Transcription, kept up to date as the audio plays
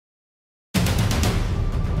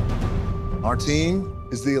Our team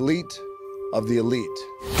is the elite of the elite.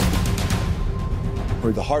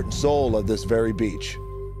 We're the heart and soul of this very beach.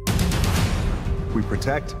 We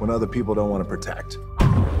protect when other people don't want to protect.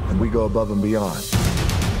 And we go above and beyond.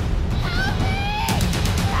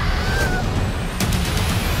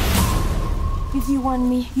 If you want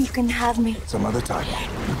me, you can have me. Some other time.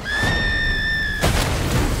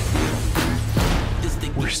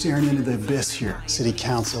 We're staring into the abyss here. City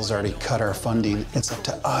Council's already cut our funding. It's up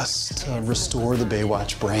to us to restore the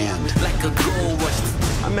Baywatch brand.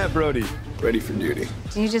 I'm Matt Brody, ready for duty.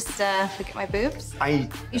 Do you just look at my boobs?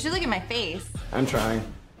 You should look at my face. I'm trying,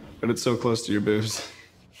 but it's so close to your boobs.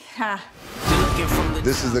 Ha.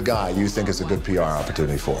 This is the guy you think is a good PR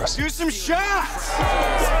opportunity for us. Do some shots!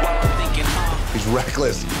 He's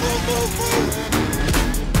reckless.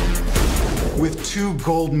 With 2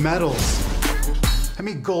 gold medals. How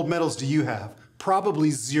many gold medals do you have? Probably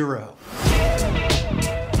 0.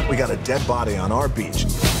 We got a dead body on our beach.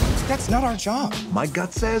 That's not our job. My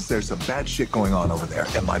gut says there's some bad shit going on over there,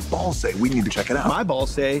 and my balls say we need to check it out. My balls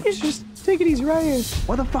say, it's just take it easy right here.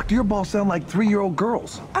 Why the fuck do your balls sound like 3-year-old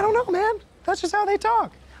girls? I don't know, man. That's just how they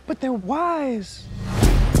talk. But they're wise.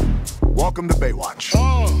 Welcome to Baywatch.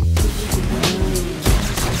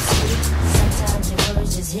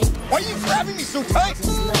 Why are you grabbing me so tight?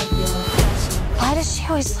 Why does she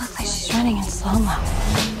always look like she's running in slow-mo?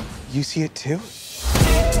 You see it too?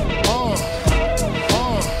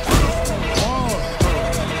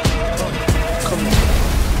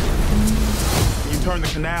 Turn the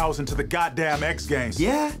canals into the goddamn X Games.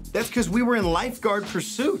 Yeah, that's because we were in lifeguard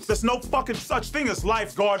pursuit. There's no fucking such thing as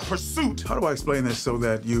lifeguard pursuit. How do I explain this so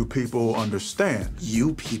that you people understand?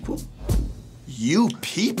 You people? You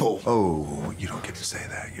people? Oh, you don't get to say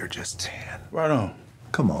that. You're just tan. Right on.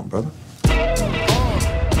 Come on, brother.